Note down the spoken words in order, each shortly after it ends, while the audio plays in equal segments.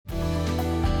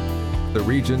the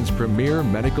region's premier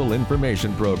medical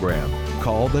information program.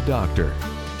 Call the Doctor.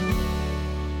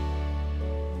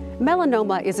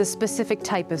 Melanoma is a specific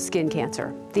type of skin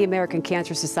cancer. The American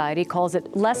Cancer Society calls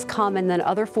it less common than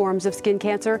other forms of skin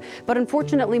cancer, but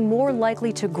unfortunately more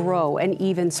likely to grow and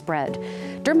even spread.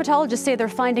 Dermatologists say they're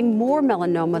finding more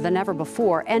melanoma than ever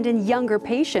before and in younger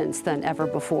patients than ever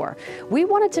before. We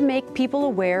wanted to make people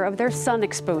aware of their sun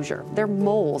exposure, their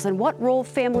moles, and what role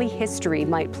family history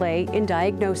might play in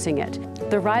diagnosing it.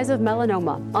 The rise of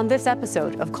melanoma on this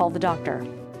episode of Call the Doctor.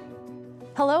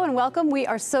 Hello and welcome. We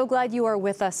are so glad you are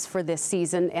with us for this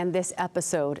season and this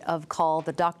episode of Call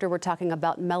the Doctor. We're talking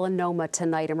about melanoma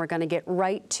tonight, and we're going to get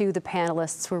right to the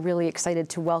panelists. We're really excited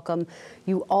to welcome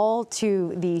you all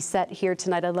to the set here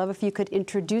tonight. I'd love if you could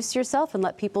introduce yourself and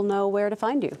let people know where to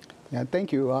find you. Yeah,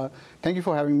 thank you. Thank you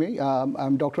for having me.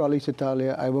 I'm Dr. Ali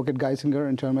Chitalia. I work at Geisinger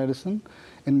Internal Medicine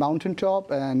in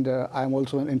Mountaintop, and I'm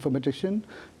also an informatician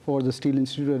for the Steele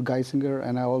Institute at Geisinger,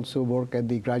 and I also work at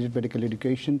the Graduate Medical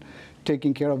Education,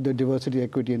 taking care of the diversity,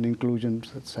 equity, and inclusion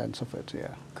sense of it. Yeah.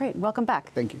 Great. Welcome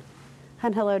back. Thank you.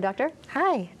 And hello, doctor.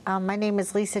 Hi. My name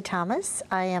is Lisa Thomas.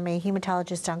 I am a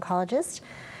hematologist-oncologist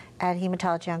at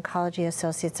Hematology Oncology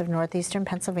Associates of Northeastern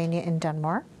Pennsylvania in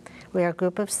Dunmore. We are a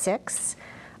group of 6.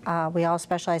 We all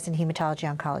specialize in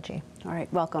hematology oncology. All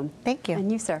right. Welcome. Thank you.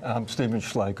 And you, sir? I'm Stephen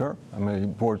Schleicher. I'm a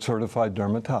board-certified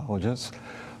dermatologist.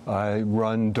 I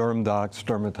run DermDocs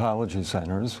dermatology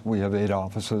centers. We have 8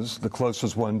 offices, the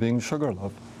closest one being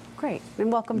Sugarloaf. Great,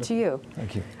 and welcome to you.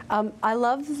 Thank you. I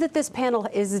love that this panel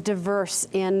is diverse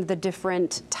in the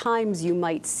different times you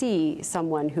might see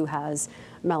someone who has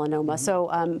melanoma.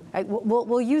 So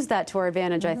we'll use that to our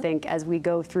advantage, I think, as we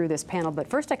go through this panel. But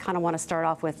first, I kind of want to start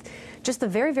off with just the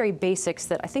very, very basics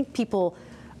that I think people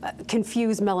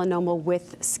confuse melanoma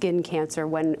with skin cancer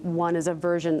when one is a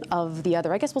version of the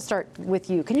other. I guess we'll start with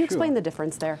you. Can you explain the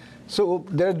difference there? So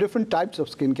there are different types of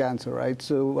skin cancer, right?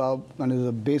 So one is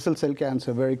a basal cell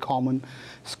cancer, very common.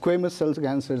 Squamous cell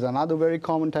cancer is another very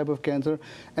common type of cancer.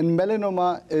 And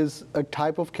melanoma is a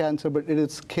type of cancer, but it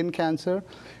is skin cancer.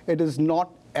 It is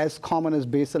not as common as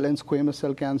basal and squamous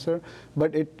cell cancer,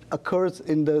 but it occurs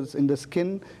in the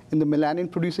skin, in the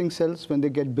melanin-producing cells when they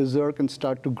get berserk and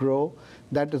start to grow.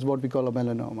 That is what we call a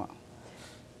melanoma.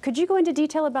 Could you go into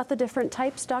detail about the different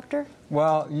types, doctor?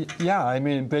 Well, yeah, I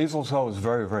mean, basal cell is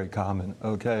very, very common,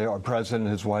 okay? Our president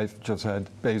and his wife just had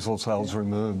basal cells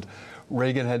removed.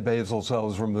 Reagan had basal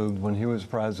cells removed when he was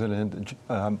president.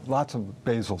 Lots of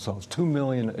basal cells, 2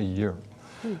 million a year.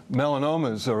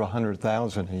 Melanomas are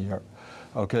 100,000 a year.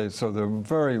 Okay, so they're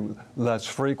very less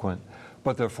frequent,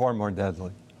 but they're far more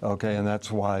deadly. Okay, and that's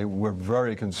why we're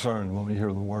very concerned when we hear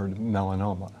the word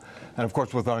melanoma. And of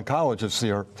course, with oncologists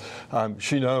here,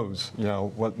 she knows,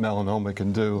 what melanoma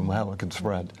can do and how it can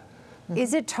spread.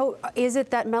 Is it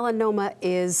that melanoma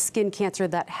is skin cancer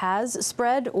that has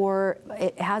spread, or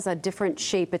it has a different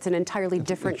shape? It's an entirely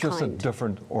different kind. It's just a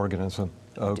different organism.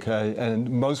 Okay, and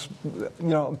most,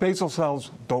 basal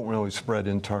cells don't really spread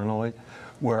internally.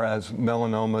 Whereas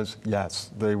melanomas,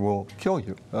 yes, they will kill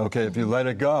you. Okay, if you let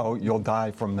it go, you'll die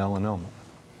from melanoma.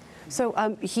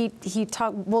 So he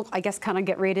talked. We'll, I guess, kind of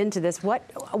get right into this. What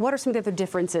are some of the other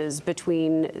differences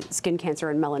between skin cancer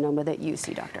and melanoma that you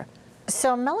see, doctor?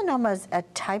 So melanoma is a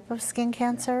type of skin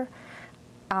cancer.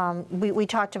 We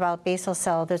talked about basal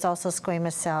cell. There's also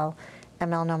squamous cell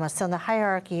and melanoma. So in the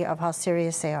hierarchy of how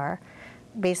serious they are,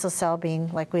 basal cell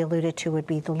being, like we alluded to, would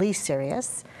be the least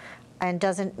serious, and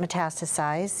doesn't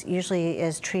metastasize, usually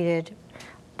is treated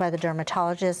by the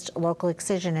dermatologist, local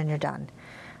excision, and you're done.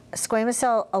 Squamous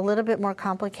cell, a little bit more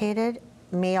complicated,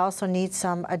 may also need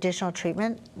some additional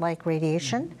treatment like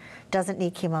radiation, doesn't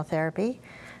need chemotherapy.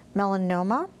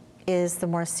 Melanoma is the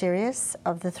more serious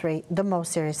of the 3, the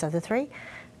most serious of the 3.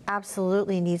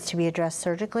 Absolutely needs to be addressed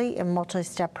surgically in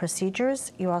multi-step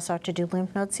procedures. You also have to do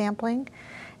lymph node sampling,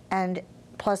 and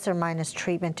plus or minus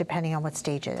treatment depending on what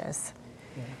stage it is.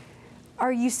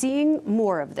 Are you seeing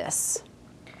more of this?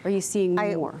 Are you seeing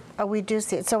more? We do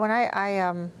see it. So when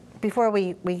I before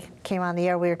we came on the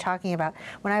air, we were talking about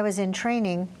when I was in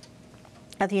training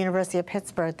at the University of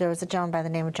Pittsburgh, there was a gentleman by the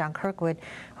name of John Kirkwood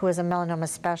who was a melanoma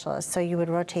specialist. So you would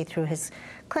rotate through his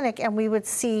clinic and we would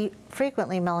see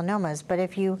frequently melanomas. But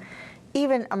if you,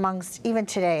 even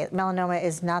today, melanoma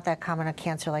is not that common a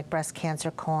cancer like breast cancer,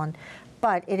 colon,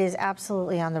 but it is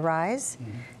absolutely on the rise.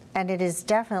 And it is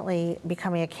definitely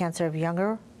becoming a cancer of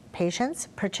younger patients,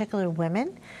 particularly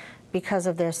women, because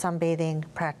of their sunbathing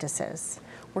practices.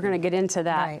 We're going to get into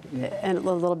that in a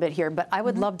little bit here, but I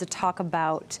would love to talk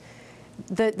about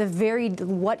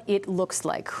what it looks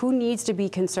like, who needs to be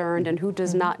concerned and who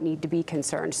does not need to be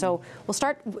concerned. So we'll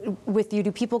start with you.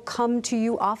 Do people come to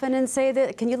you often and say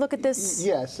that, can you look at this?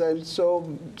 Yes, and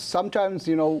so sometimes,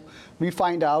 we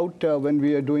find out when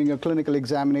we are doing a clinical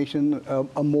examination,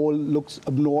 a mole looks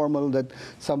abnormal that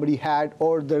somebody had,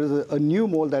 or there is a new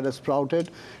mole that has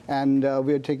sprouted, and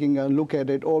we are taking a look at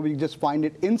it, or we just find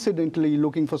it incidentally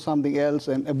looking for something else,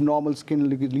 an abnormal skin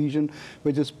lesion,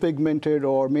 which is pigmented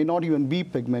or may not even be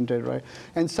pigmented, right?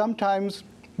 And sometimes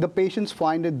the patients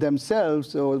find it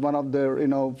themselves, or one of their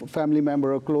family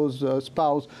member or close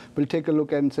spouse will take a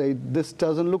look and say, this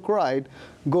doesn't look right,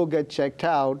 go get checked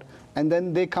out, and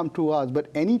then they come to us. But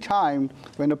any time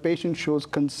when a patient shows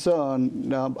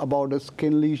concern about a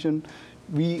skin lesion,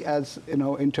 we as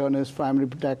internists, primary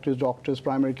protectors, doctors,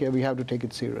 primary care, we have to take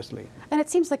it seriously. And it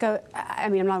seems like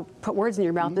I'm not put words in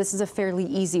your mouth. This is a fairly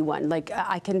easy one. Like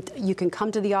you can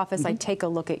come to the office, I take a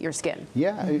look at your skin.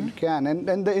 Yeah, it can.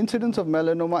 And the incidence of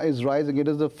melanoma is rising. It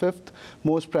is the 5th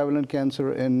most prevalent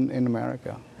cancer in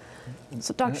America.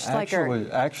 So Dr.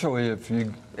 Schleicher. Actually, if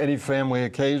any family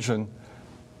occasion,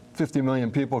 50 million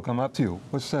people come up to you.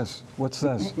 What's this? What's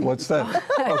this? What's that?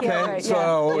 Okay, Yeah, right,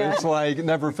 so yeah. it's like it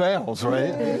never fails,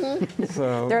 right?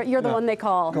 So You're the one they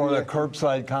call. Go to a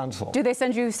curbside consult. Do they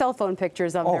send you cell phone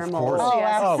pictures of Oh, their of moles? course. Oh,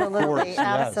 Yes. absolutely, Of course, yes,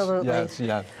 absolutely.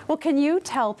 Yes. Well, can you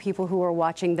tell people who are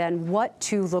watching then what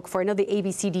to look for? I know the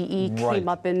ABCDE Right. came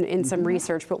up in some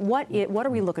research, but what are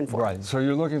we looking for? Right. So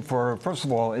you're looking for, first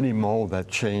of all, any mole that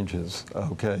changes.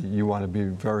 Okay, you want to be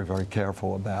very, very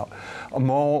careful about a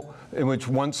mole in which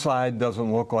one side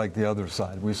doesn't look like the other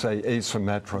side. We say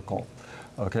asymmetrical.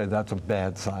 Okay, that's a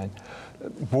bad sign.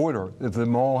 Border, if the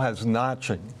mole has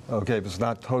notching, okay, if it's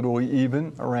not totally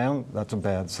even around, that's a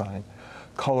bad sign.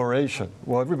 Coloration,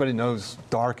 well, everybody knows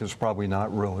dark is probably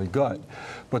not really good,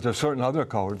 but there's certain other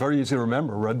colors, very easy to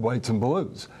remember, red, whites, and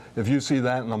blues. If you see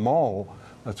that in a mole,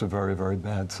 that's a very, very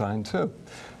bad sign too.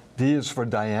 D is for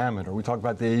diameter. We talk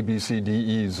about the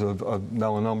ABCDEs of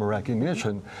melanoma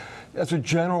recognition. As a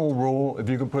general rule, if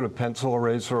you can put a pencil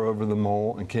eraser over the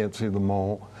mole and can't see the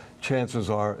mole, chances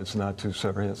are it's not too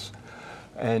serious.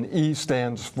 And E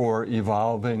stands for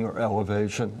evolving or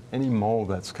elevation. Any mole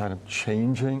that's kind of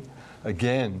changing,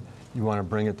 again, you want to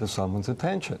bring it to someone's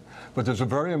attention. But there's a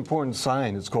very important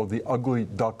sign. It's called the ugly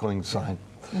duckling sign.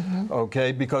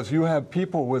 Okay, because you have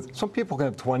some people can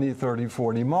have 20, 30,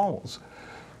 40 moles.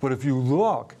 But if you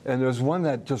look, and there's one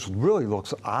that just really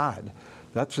looks odd,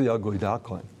 that's the ugly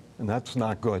duckling. And that's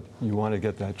not good. You want to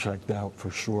get that checked out for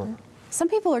sure. Some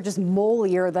people are just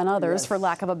molier than others, Yes. for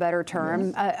lack of a better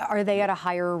term. Are they at a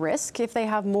higher risk if they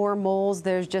have more moles?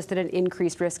 There's just an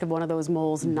increased risk of one of those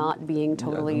moles not being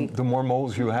totally. The more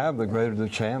moles you have, the greater the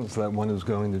chance that one is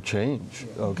going to change.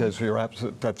 Okay,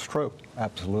 so that's true,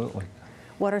 absolutely.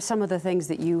 What are some of the things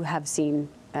that you have seen?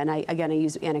 And I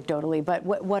use anecdotally, but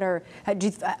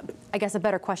I guess a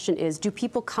better question is, do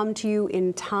people come to you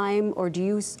in time, or do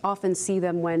you often see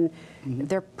them when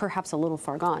they're perhaps a little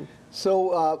far gone?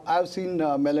 So I've seen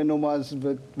melanomas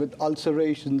with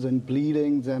ulcerations and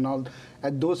bleedings and all.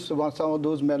 And some of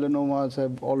those melanomas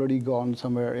have already gone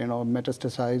somewhere,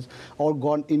 metastasized or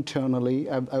gone internally.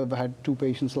 I've had 2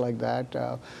 patients like that.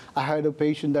 I had a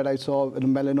patient that I saw with a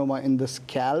melanoma in the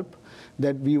scalp,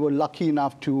 that we were lucky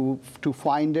enough to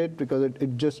find it, because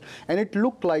it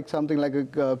looked like something like a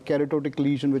keratotic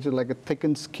lesion, which is like a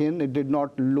thickened skin. It did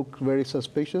not look very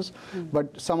suspicious,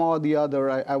 but somehow or the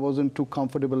other, I wasn't too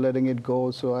comfortable letting it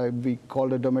go, so we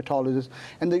called a dermatologist.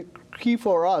 And the key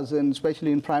for us, and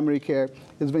especially in primary care,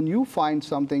 is when you find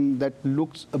something that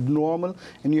looks abnormal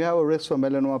and you have a risk for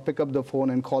melanoma, pick up the phone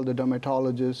and call the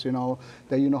dermatologist,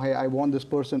 hey, I want this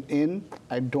person in.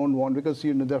 I don't want, because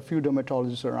there are few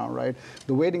dermatologists around, right?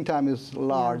 The waiting time is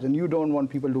large, and you don't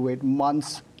want people to wait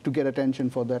months to get attention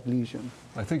for that lesion.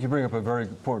 I think you bring up a very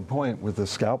important point with the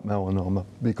scalp melanoma,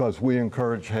 because we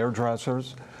encourage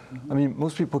hairdressers. I mean,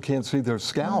 most people can't see their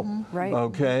scalp, Right.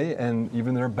 okay, and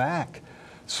even their back.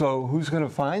 So who's going to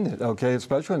find it, okay,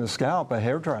 especially in the scalp, a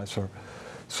hairdresser.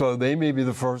 So they may be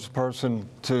the first person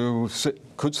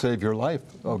could save your life,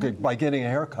 okay, by getting a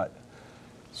haircut.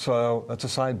 So that's a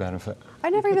side benefit. I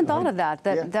never even thought of that.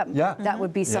 Yeah. That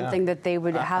would be something that they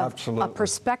would have Absolutely. a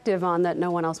perspective on that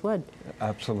no one else would.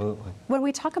 Absolutely. When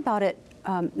we talk about it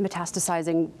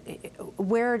metastasizing,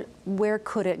 where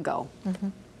could it go?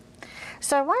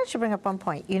 So I wanted to bring up one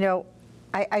point.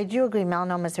 I do agree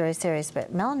melanoma is very serious,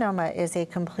 but melanoma is a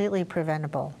completely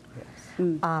preventable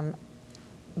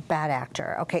bad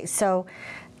actor. Okay, so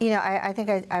I think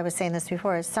I was saying this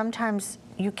before. Sometimes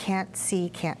you can't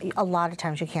see a lot of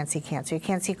times you can't see cancer. You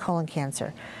can't see colon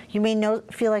cancer. You may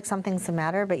feel like something's the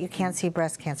matter, but you can't see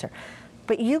breast cancer.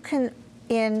 But you can,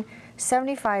 in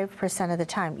 75% of the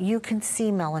time, you can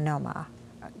see melanoma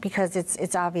because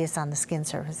it's obvious on the skin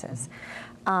surfaces.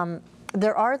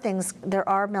 There are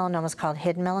melanomas called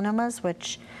hidden melanomas,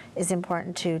 which is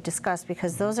important to discuss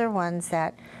because those are ones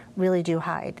that really do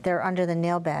hide. They're under the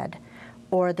nail bed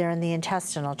or they're in the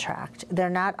intestinal tract. They're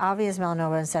not obvious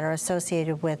melanomas that are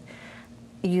associated with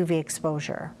UV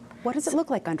exposure. What does it look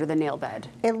like under the nail bed?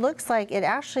 It looks like it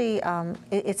actually,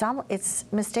 it's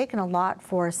mistaken a lot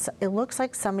for, it looks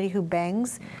like somebody who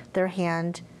bangs their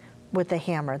hand with a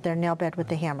hammer, their nail bed with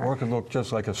the hammer. Or it can look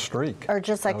just like a streak. Or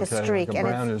just like a streak. Like a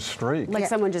brownish streak. Like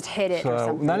someone just hit it or So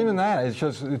something? not even that, it's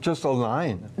just a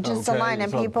line. Just a line, and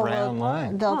It's a people brown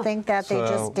line. they'll think that they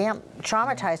So- just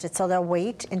traumatized it, so they'll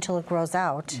wait until it grows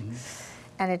out,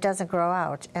 and it doesn't grow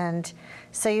out. And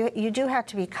so you do have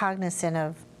to be cognizant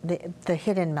of the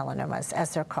hidden melanomas,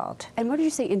 as they're called. And what did you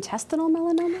say, intestinal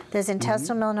melanoma? There's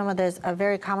intestinal melanoma. There's a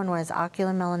very common one is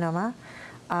ocular melanoma,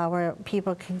 where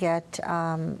people can get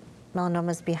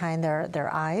melanomas behind their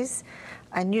eyes.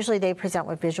 And usually they present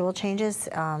with visual changes,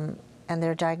 and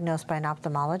they're diagnosed by an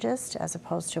ophthalmologist as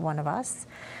opposed to one of us.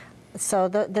 So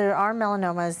there are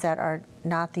melanomas that are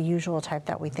not the usual type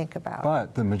that we think about.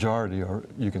 But the majority are,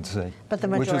 you can see. But the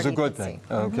which is majority a good can thing,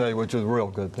 see. okay, which is a real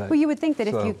good thing. Well, you would think that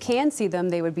if So- you can see them,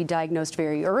 they would be diagnosed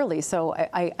very early. So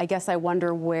I guess I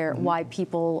wonder why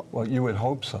people. Well, you would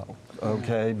hope so,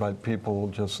 okay, but people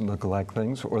just neglect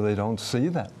things or they don't see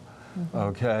them.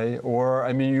 Okay, or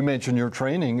I mean, you mentioned your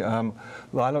training. A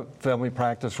lot of family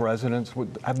practice residents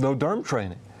would have no derm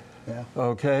training. Yeah.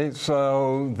 Okay,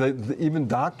 so even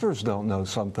doctors don't know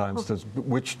sometimes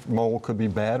which mole could be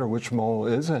bad or which mole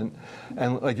isn't.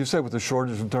 And like you said, with the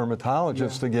shortage of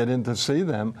dermatologists to get in to see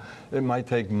them, it might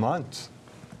take months.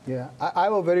 Yeah, I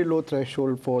have a very low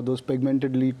threshold for those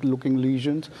pigmented looking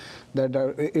lesions that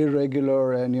are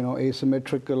irregular and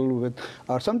asymmetrical with,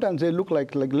 or sometimes they look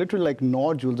like literally like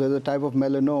nodules. There's a type of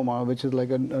melanoma which is like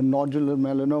a nodular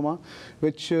melanoma,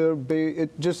 which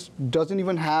it just doesn't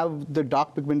even have the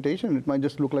dark pigmentation. It might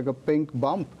just look like a pink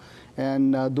bump.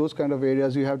 And those kind of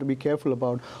areas you have to be careful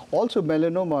about. Also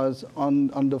melanomas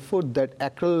on the foot, that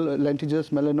acral lentiginous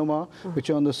melanoma, which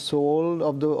are on the sole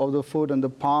of the foot and the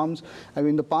palms. I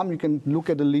mean, the palm you can look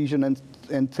at the lesion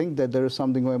and think that there is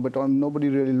something going, but nobody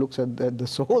really looks at the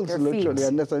soles Their literally, feet.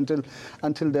 unless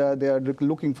until they are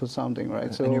looking for something,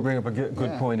 right? So And you bring up a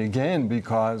good point again,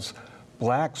 because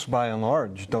blacks by and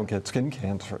large don't get skin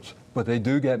cancers, but they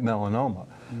do get melanoma.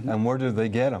 And where do they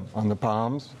get them? On the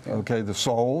palms, okay, the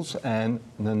soles, and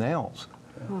the nails.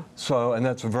 So, and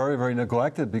that's very, very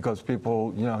neglected because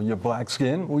people, you have black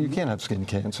skin, well, you can't have skin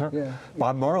cancer. Yeah.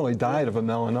 Bob Marley died of a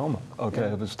melanoma, okay,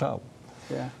 of his toe.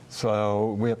 yeah.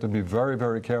 So we have to be very,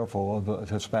 very careful of the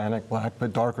Hispanic, black,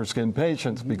 but darker skinned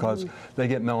patients because they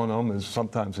get melanomas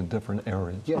sometimes in different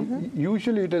areas. Yeah,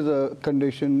 usually it is a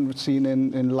condition seen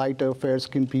in lighter,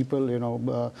 fair-skinned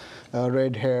people.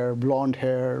 Red hair, blonde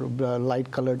hair,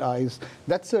 light-colored eyes.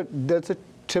 That's a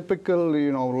typical,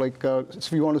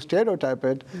 if you want to stereotype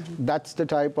it, that's the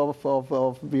type of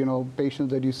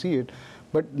patients that you see it.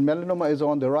 But melanoma is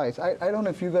on the rise. I don't know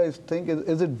if you guys think,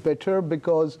 is it better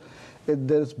because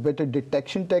there's better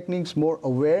detection techniques, more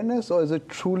awareness, or is it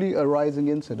truly a rising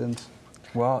incidence?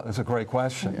 Well, it's a great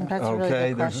question. Yeah. That's a really okay,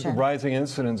 good there's question. rising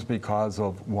incidence because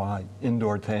of why?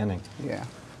 Indoor tanning. Yeah.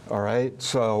 All right,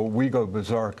 so we go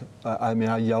berserk. I mean,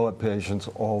 I yell at patients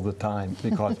all the time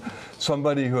because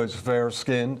somebody who has fair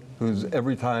skin, who's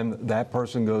every time that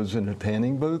person goes in a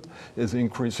tanning booth, is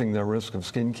increasing their risk of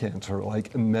skin cancer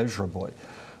like immeasurably.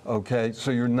 Okay,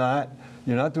 so you're not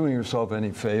doing yourself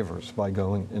any favors by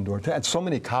going indoor tanning. So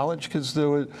many college kids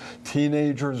do it,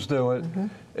 teenagers do it.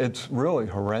 It's really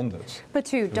horrendous. But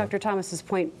to Dr. Thomas's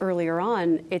point earlier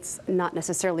on, it's not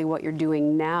necessarily what you're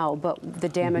doing now, but the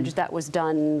damage that was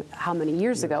done how many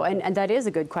years ago? And that is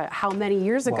a good question. How many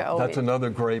years ago? Well, that's another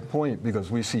great point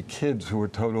because we see kids who are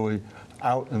totally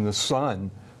out in the sun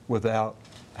without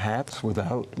hats,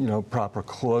 without proper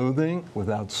clothing,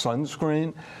 without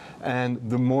sunscreen. And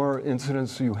the more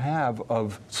incidents you have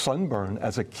of sunburn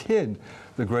as a kid,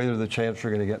 the greater the chance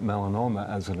you're going to get melanoma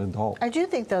as an adult. I do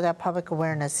think, though, that public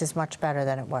awareness is much better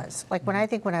than it was. Like when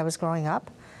I was growing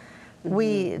up,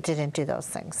 we didn't do those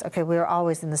things. Okay, we were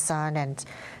always in the sun, and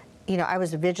I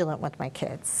was vigilant with my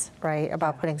kids, right,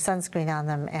 about putting sunscreen on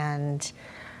them and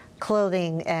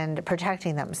clothing and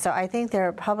protecting them. So I think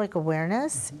their public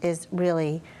awareness is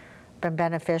really been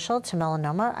beneficial to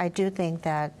melanoma. I do think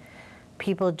that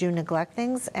people do neglect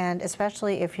things, and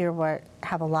especially if you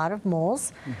have a lot of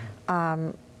moles,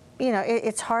 you know,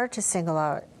 it's hard to single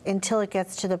out until it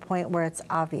gets to the point where it's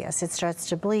obvious. It starts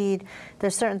to bleed.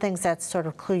 There's certain things that sort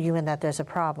of clue you in that there's a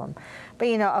problem. But,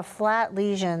 you know, a flat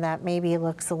lesion that maybe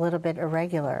looks a little bit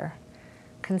irregular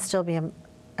can still be an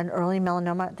early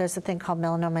melanoma. There's a thing called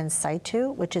melanoma in situ,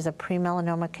 which is a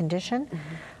pre-melanoma condition.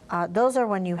 Those are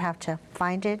when you have to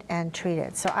find it and treat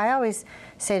it. So I always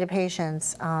say to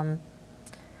patients,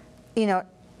 you know,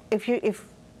 if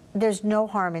there's no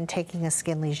harm in taking a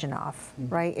skin lesion off,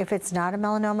 right? If it's not a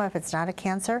melanoma, if it's not a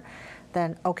cancer,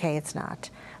 then okay, it's not.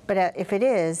 But if it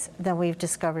is, then we've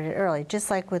discovered it early.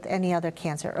 Just like with any other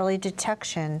cancer, early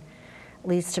detection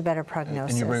leads to better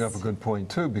prognosis. And you bring up a good point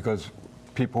too, because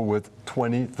people with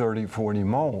 20, 30, 40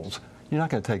 moles, you're not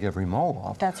going to take every mole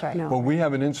off. That's right. No. But we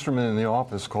have an instrument in the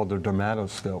office called the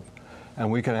dermatoscope,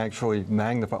 and we can actually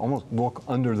magnify, almost look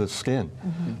under the skin.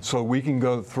 So we can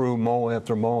go through mole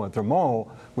after mole after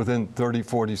mole within 30,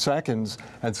 40 seconds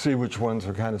and see which ones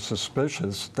are kind of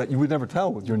suspicious that you would never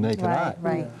tell with your naked eye.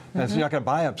 Right. And so you're not going to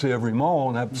biopsy every mole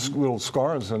and have little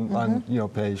scars on you know,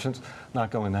 patients.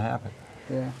 Not going to happen.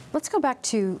 Yeah. Let's go back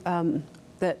to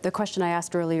the question I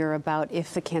asked earlier about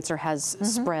if the cancer has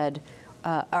spread.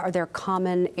 Are there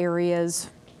common areas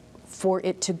for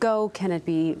it to go? Can it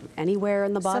be anywhere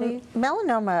in the body? So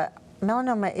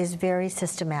melanoma is very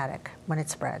systematic when it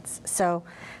spreads. So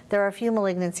there are a few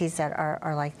malignancies that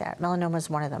are like that. Melanoma is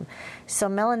one of them. So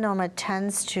melanoma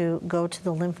tends to go to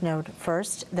the lymph node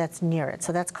first that's near it.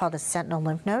 So that's called a sentinel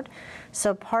lymph node.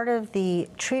 So part of the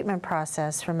treatment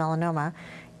process for melanoma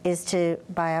is to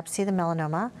biopsy the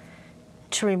melanoma,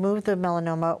 to remove the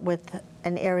melanoma with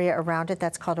an area around it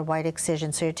that's called a white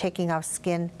excision. So you're taking off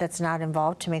skin that's not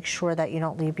involved to make sure that you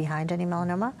don't leave behind any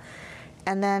melanoma.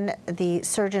 And then the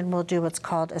surgeon will do what's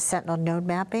called a sentinel node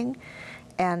mapping,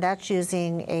 and that's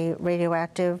using a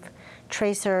radioactive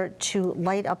tracer to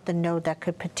light up the node that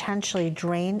could potentially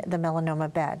drain the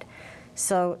melanoma bed.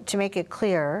 So to make it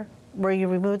clear, where you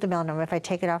remove the melanoma, if I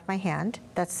take it off my hand,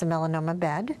 that's the melanoma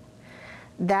bed.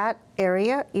 That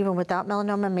area, even without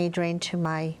melanoma, may drain to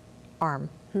my arm.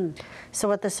 So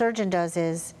what the surgeon does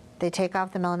is they take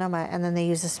off the melanoma and then they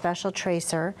use a special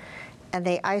tracer and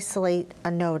they isolate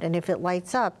a node. And if it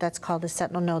lights up, that's called a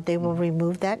sentinel node. They will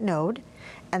remove that node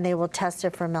and they will test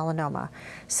it for melanoma.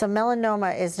 So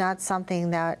melanoma is not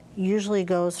something that usually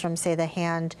goes from, say, the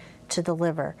hand to the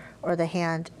liver or the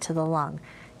hand to the lung.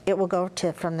 It will go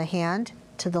from the hand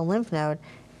to the lymph node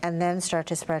and then start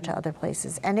to spread to other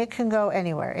places. And it can go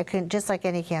anywhere. It can, just like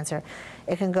any cancer,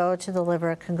 it can go to the liver,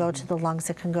 it can go to the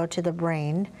lungs, it can go to the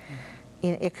brain,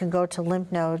 it can go to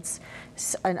lymph nodes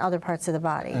and other parts of the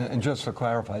body. And just to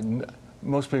clarify,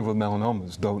 most people with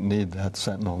melanomas don't need that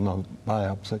sentinel node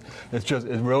biopsy. It's just,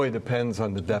 it really depends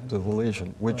on the depth of the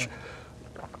lesion, which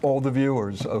all the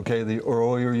viewers, okay, the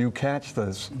earlier you catch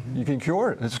this, you can cure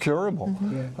it. It's curable,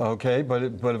 okay? But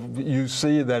if you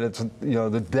see that it's, you know,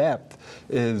 the depth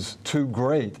is too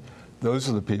great, those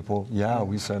are the people,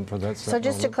 we send for that. So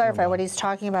just to clarify, what he's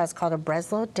talking about is called a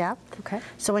Breslow depth. Okay.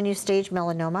 So when you stage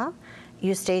melanoma,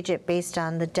 you stage it based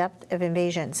on the depth of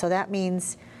invasion. So that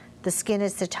means the skin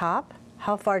is the top.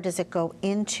 How far does it go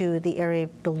into the area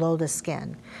below the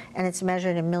skin? And it's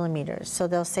measured in millimeters. So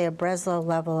they'll say a Breslow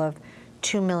level of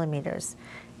 2 millimeters.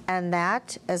 And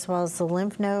that, as well as the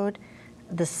lymph node,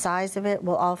 the size of it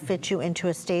will all fit you into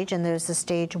a stage, and there's a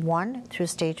stage 1 through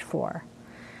stage 4.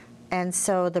 And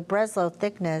so the Breslow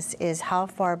thickness is how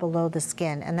far below the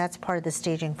skin, and that's part of the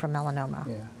staging for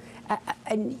melanoma.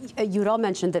 And you had all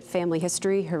mentioned that family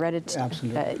history, heredity.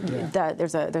 Absolutely.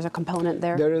 There's a component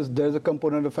there. There's a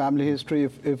component of family history.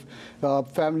 If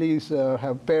families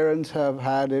parents have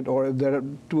had it, or if there are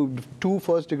two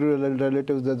first-degree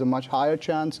relatives, there's a much higher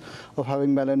chance of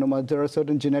having melanoma. There are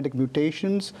certain genetic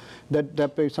mutations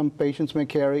that some patients may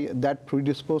carry that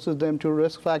predisposes them to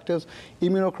risk factors.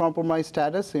 Immunocompromised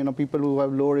status, people who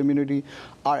have lower immunity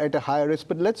are at a higher risk.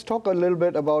 But let's talk a little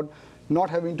bit about not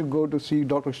having to go to see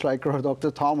Dr. Schleicher or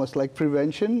Dr. Thomas. Like,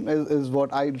 prevention is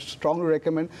what I strongly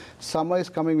recommend. Summer is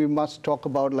coming, we must talk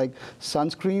about like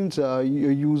sunscreens,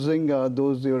 using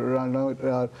those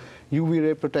UV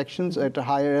ray protections at a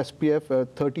higher SPF,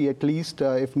 30 at least,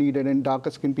 if needed in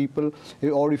darker skin people.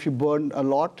 Or if you burn a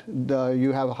lot,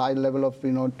 you have a high level of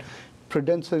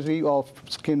propensity of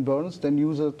skin burns, then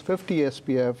use a 50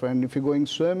 SPF. And if you're going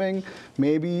swimming,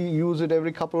 maybe use it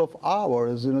every couple of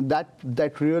hours.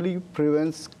 That really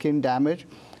prevents skin damage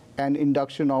and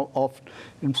induction of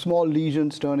small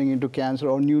lesions turning into cancer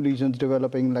or new lesions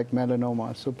developing like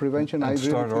melanoma. So prevention, and I really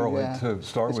start think, early too.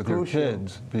 Start with crucial. your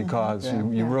kids, because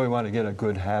you really want to get a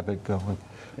good habit going.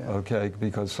 Okay,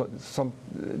 because some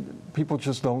people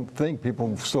just don't think.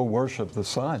 People still worship the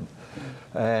sun.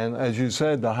 And as you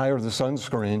said, the higher the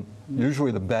sunscreen,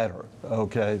 usually the better,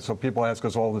 okay? So people ask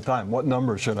us all the time, what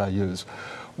number should I use?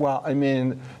 Well, I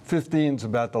mean, 15 is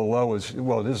about the lowest,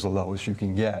 well, it is the lowest you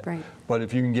can get. Right. But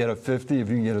if you can get a 50, if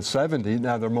you can get a 70,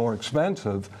 now they're more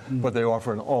expensive, but they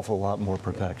offer an awful lot more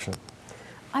protection.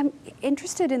 I'm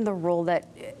interested in the role that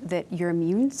your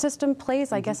immune system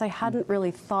plays. I guess I hadn't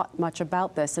really thought much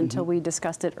about this until we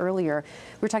discussed it earlier.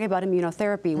 We were talking about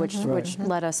immunotherapy, which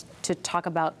led us to talk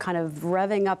about kind of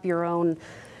revving up your own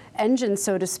engine,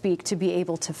 so to speak, to be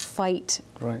able to fight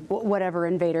whatever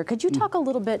invader. Could you talk a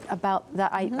little bit about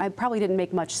that? I probably didn't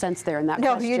make much sense there in that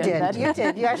question. No, you did. but- You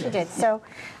did. You actually did. So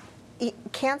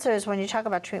cancers, when you talk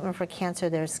about treatment for cancer,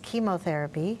 there's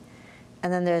chemotherapy,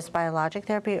 and then there's biologic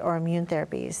therapy or immune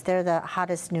therapies. They're the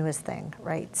hottest, newest thing,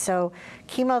 right? So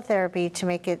chemotherapy, to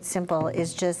make it simple,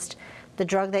 is just the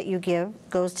drug that you give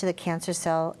goes to the cancer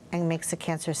cell and makes the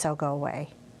cancer cell go away.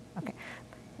 Okay.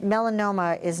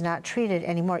 Melanoma is not treated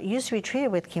anymore. It used to be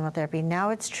treated with chemotherapy.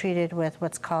 Now it's treated with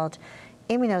what's called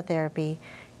immunotherapy,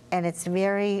 and it's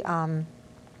very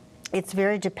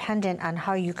dependent on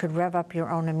how you could rev up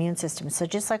your own immune system. So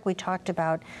just like we talked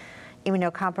about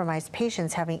immunocompromised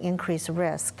patients having increased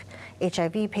risk,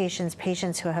 HIV patients,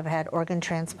 patients who have had organ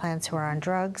transplants who are on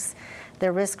drugs,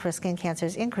 their risk for skin cancer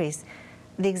is increased.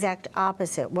 The exact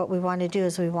opposite. What we want to do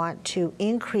is we want to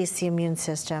increase the immune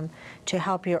system to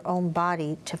help your own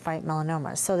body to fight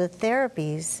melanoma. So the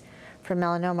therapies for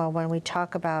melanoma, when we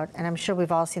talk about, and I'm sure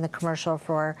we've all seen the commercial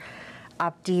for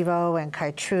Opdivo and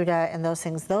Keytruda and those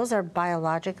things, those are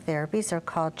biologic therapies. They're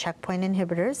called checkpoint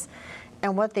inhibitors.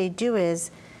 And what they do is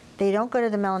they don't go to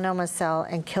the melanoma cell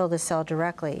and kill the cell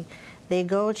directly. They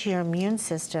go to your immune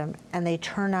system and they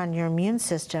turn on your immune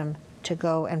system to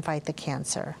go and fight the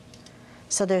cancer.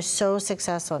 So they're so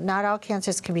successful. Not all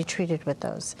cancers can be treated with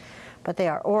those, but they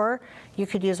are. Or you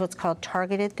could use what's called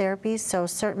targeted therapies. So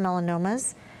certain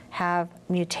melanomas have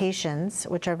mutations,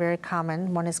 which are very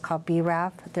common. One is called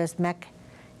BRAF. There's MEK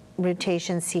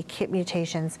mutations, c-KIT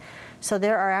mutations. So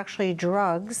there are actually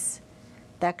drugs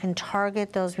that can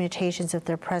target those mutations if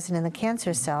they're present in the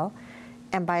cancer cell,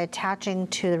 and by attaching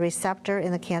to the receptor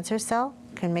in the cancer cell,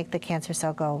 can make the cancer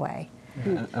cell go away.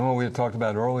 And what we had talked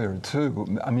about earlier,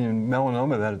 too, I mean,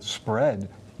 melanoma that it's spread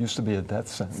used to be a death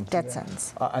sentence. Death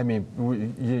sentence. I mean,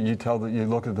 you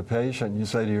look at the patient, you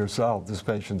say to yourself, this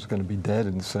patient's going to be dead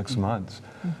in 6 months.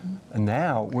 And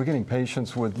now we're getting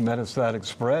patients with metastatic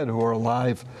spread who are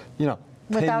alive, 10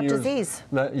 Without years. disease.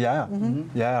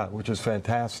 Yeah, which is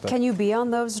fantastic. Can you be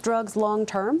on those drugs long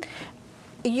term?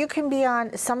 You can be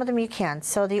on, some of them you can.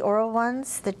 So the oral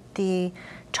ones, the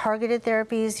targeted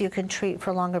therapies, you can treat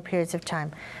for longer periods of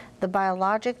time. The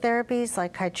biologic therapies,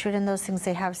 like Keytruda and those things,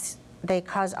 they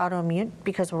cause autoimmune,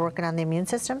 because we're working on the immune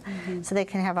system, so they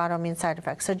can have autoimmune side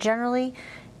effects. So generally,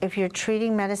 if you're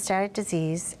treating metastatic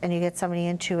disease and you get somebody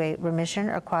into a remission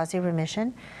or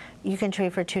quasi-remission, you can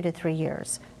treat for 2 to 3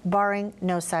 years, barring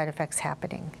no side effects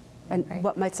happening. And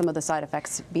what might some of the side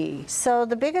effects be? So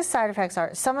the biggest side effects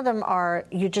are, some of them are,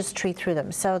 you just treat through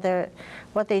them. So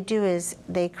what they do is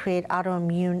they create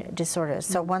autoimmune disorders.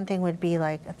 So one thing would be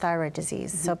like thyroid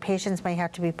disease. So patients may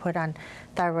have to be put on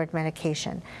thyroid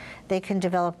medication. They can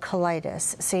develop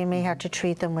colitis, so you may have to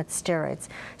treat them with steroids.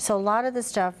 So a lot of the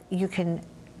stuff you can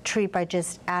treat by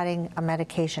just adding a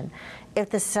medication. If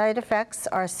the side effects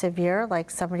are severe, like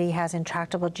somebody has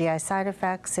intractable GI side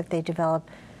effects, if they develop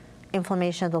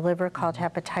inflammation of the liver called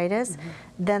hepatitis,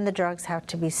 then the drugs have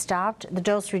to be stopped, the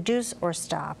dose reduced or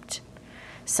stopped.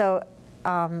 So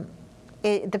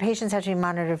the patients have to be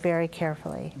monitored very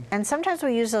carefully. And sometimes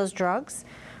we use those drugs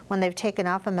when they've taken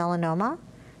off a melanoma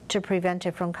to prevent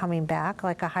it from coming back,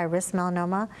 like a high-risk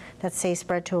melanoma that's, say,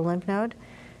 spread to a lymph node.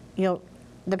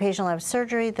 The patient will have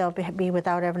surgery, they'll be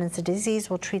without evidence of disease,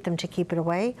 we'll treat them to keep it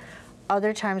away.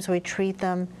 Other times we treat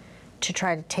them to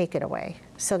try to take it away.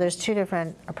 So there's 2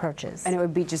 different approaches. And it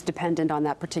would be just dependent on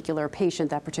that particular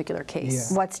patient, that particular case.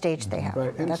 Yeah. What stage they have.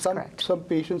 Right, and That's correct. some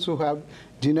patients who have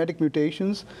genetic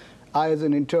mutations, I as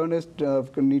an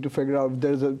internist need to figure out if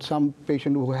there's some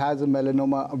patient who has a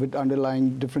melanoma with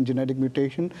underlying different genetic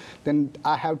mutation, then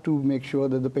I have to make sure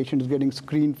that the patient is getting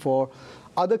screened for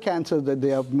other cancers that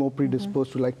they are more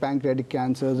predisposed to, like pancreatic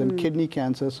cancers and kidney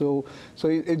cancer. So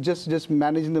it just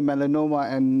managing the melanoma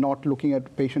and not looking at the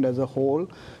patient as a whole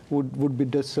would be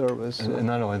disservice. And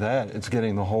not only that, it's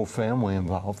getting the whole family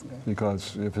involved,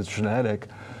 because if it's genetic,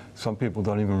 some people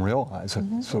don't even realize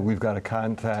it. So we've got to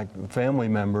contact the family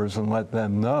members and let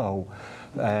them know,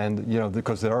 and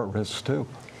because they're at risk too.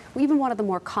 even one of the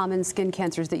more common skin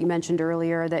cancers that you mentioned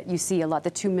earlier that you see a lot,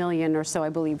 the 2 million or so, I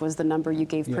believe, was the number you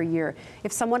gave per year.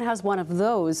 If someone has one of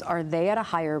those, are they at a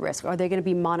higher risk? Are they going to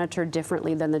be monitored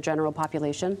differently than the general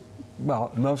population?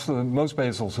 Well, most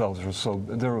basal cells are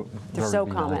they're very so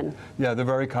benign. Common. Yeah, they're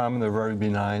very common. They're very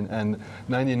benign, and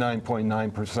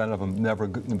 99.9% of them never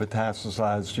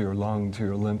metastasize to your lung, to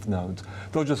your lymph nodes.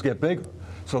 They'll just get bigger.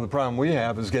 So the problem we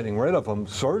have is getting rid of them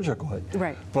surgically.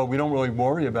 Right. But we don't really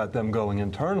worry about them going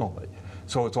internally.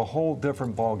 So it's a whole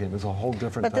different ballgame. It's a whole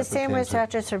different But type the same of risk cancer.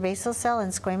 factors for basal cell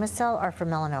and squamous cell are for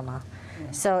melanoma.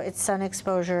 So it's sun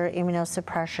exposure,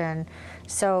 immunosuppression.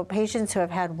 So patients who have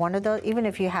had one of those, even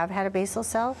if you have had a basal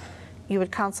cell, you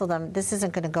would counsel them, this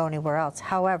isn't going to go anywhere else.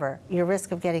 However, your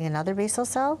risk of getting another basal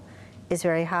cell is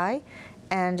very high,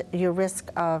 and your risk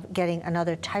of getting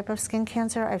another type of skin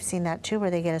cancer, I've seen that too,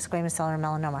 where they get a squamous cell or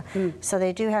melanoma. So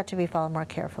they do have to be followed more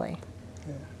carefully.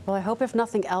 Well, I hope if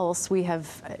nothing else, we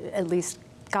have at least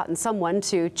gotten someone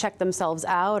to check themselves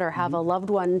out or have a loved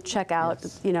one check out,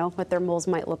 you know, what their moles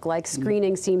might look like.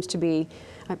 Screening seems to be,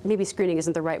 maybe screening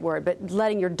isn't the right word, but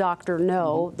letting your doctor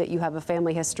know that you have a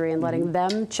family history and letting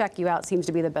them check you out seems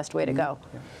to be the best way to go.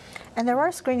 And there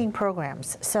are screening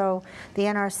programs. So the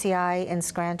NRCI in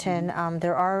Scranton,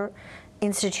 there are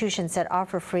institutions that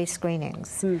offer free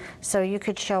screenings. So you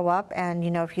could show up and,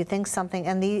 you know, if you think something,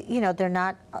 and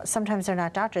sometimes they're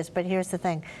not doctors, but here's the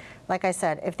thing. Like I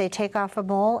said, if they take off a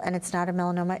mole and it's not a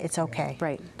melanoma, it's okay.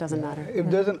 Right, doesn't matter. If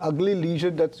there's an ugly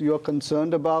lesion that you're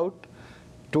concerned about,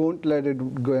 don't let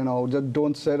it go, you know, just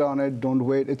don't sit on it, don't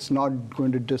wait, it's not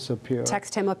going to disappear.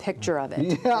 Text him a picture of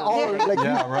it. Yeah, or like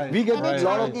Right. we get right, a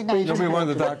lot right. of You'll patients. You'll be one of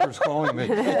the doctors calling me.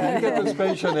 Can you get this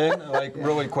patient in, like,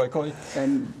 really quickly?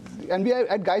 And we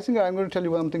at Geisinger, I'm going to tell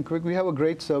you something quick. We have a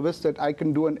great service that I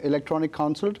can do an electronic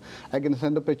consult. I can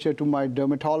send a picture to my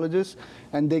dermatologist,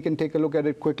 and they can take a look at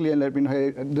it quickly and let me know,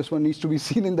 hey, this one needs to be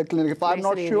seen in the clinic. If I'm Nice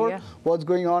not and easy, sure yeah. what's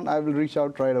going on, I will reach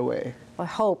out right away.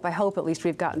 Well, I hope at least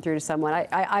we've gotten through to someone.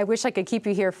 I wish I could keep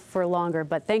you here for longer,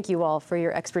 but thank you all for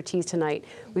your expertise tonight.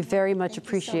 We very much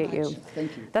appreciate you.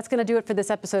 Thank you. That's going to do it for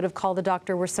this episode of Call the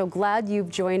Doctor. We're so glad you've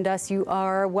joined us. You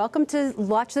are welcome to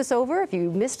watch this over. If you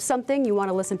missed something, you want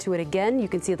to listen to it again, you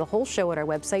can see the whole show at our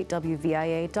website,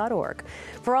 wvia.org.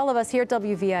 For all of us here at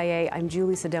WVIA, I'm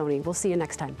Julie Sidoni. We'll see you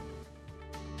next time.